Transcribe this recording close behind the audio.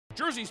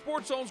Jersey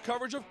Sports Zone's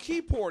coverage of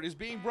Keyport is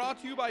being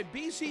brought to you by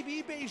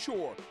BCB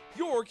Bayshore,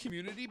 your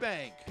community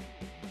bank.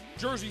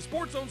 Jersey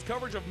Sports Zone's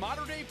coverage of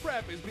Modern Day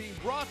Prep is being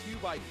brought to you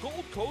by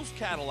Gold Coast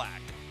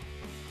Cadillac.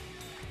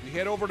 We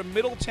head over to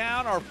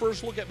Middletown, our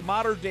first look at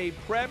Modern Day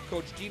Prep.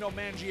 Coach Dino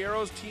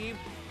Mangiero's team,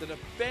 the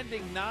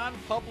defending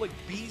non-public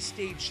B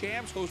state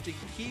champs, hosting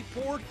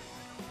Keyport.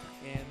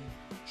 And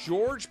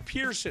George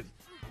Pearson,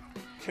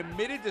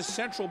 committed to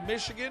Central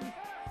Michigan.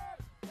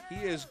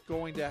 He is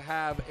going to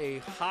have a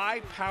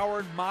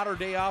high-powered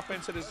modern-day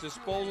offense at his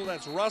disposal.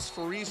 That's Russ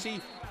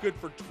Farisi, good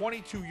for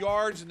 22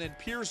 yards. And then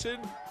Pearson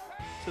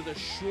to the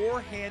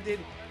sure-handed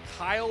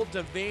Kyle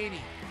Devaney.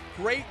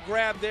 Great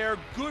grab there,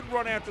 good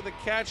run after the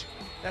catch.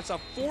 That's a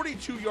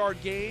 42-yard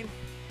gain.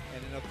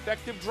 And an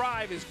effective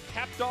drive is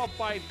capped off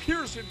by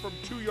Pearson from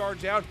 2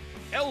 yards out.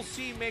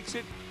 LC makes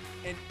it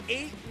an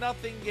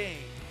 8-0 game.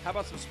 How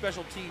about some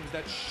special teams?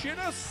 That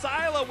Shinna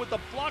Sila with the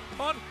block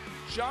punt.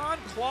 John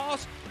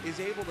Kloss is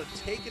able to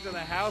take it to the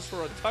house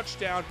for a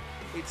touchdown.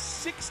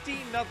 It's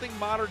 16-0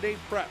 Modern Day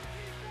Prep.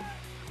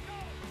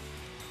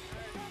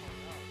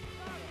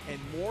 And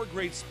more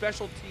great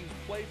special teams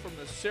play from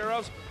the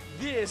Seraphs.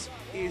 This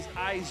is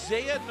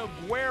Isaiah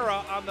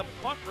Noguera on the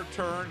punt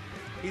return.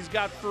 He's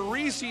got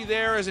Farisi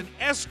there as an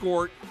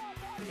escort.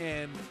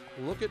 And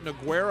look at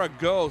Noguera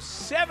go.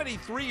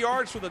 73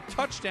 yards for the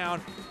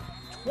touchdown.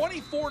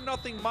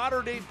 24-0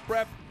 Modern Day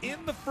Prep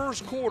in the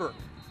first quarter.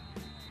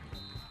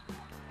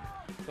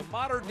 The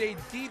Modern Day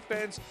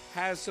defense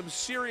has some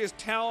serious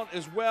talent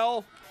as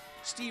well.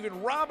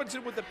 Steven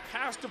Robinson with the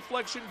pass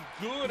deflection.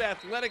 Good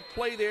athletic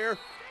play there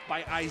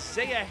by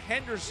Isaiah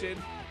Henderson.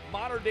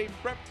 Modern Day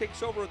Prep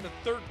takes over at the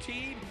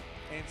 13,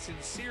 and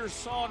Sincere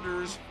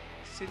Saunders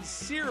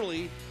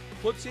sincerely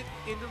puts it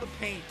into the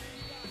paint.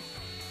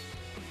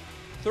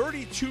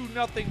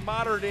 32-0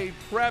 Modern Day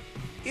Prep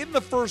in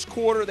the first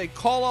quarter. They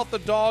call off the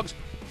Dogs.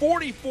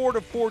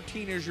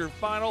 44-14 is your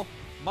final.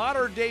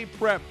 Modern Day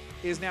Prep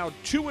is now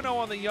 2-0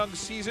 on the young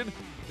season.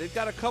 They've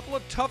got a couple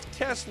of tough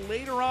tests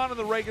later on in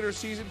the regular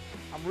season.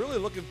 I'm really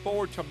looking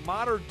forward to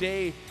Modern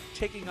Day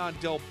taking on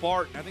Del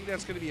Barton. I think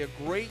that's going to be a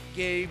great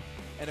game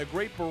and a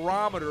great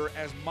barometer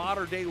as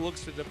Modern Day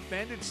looks to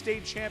defend its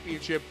state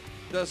championship.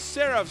 The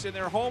Seraphs in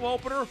their home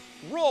opener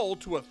roll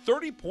to a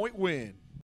 30-point win.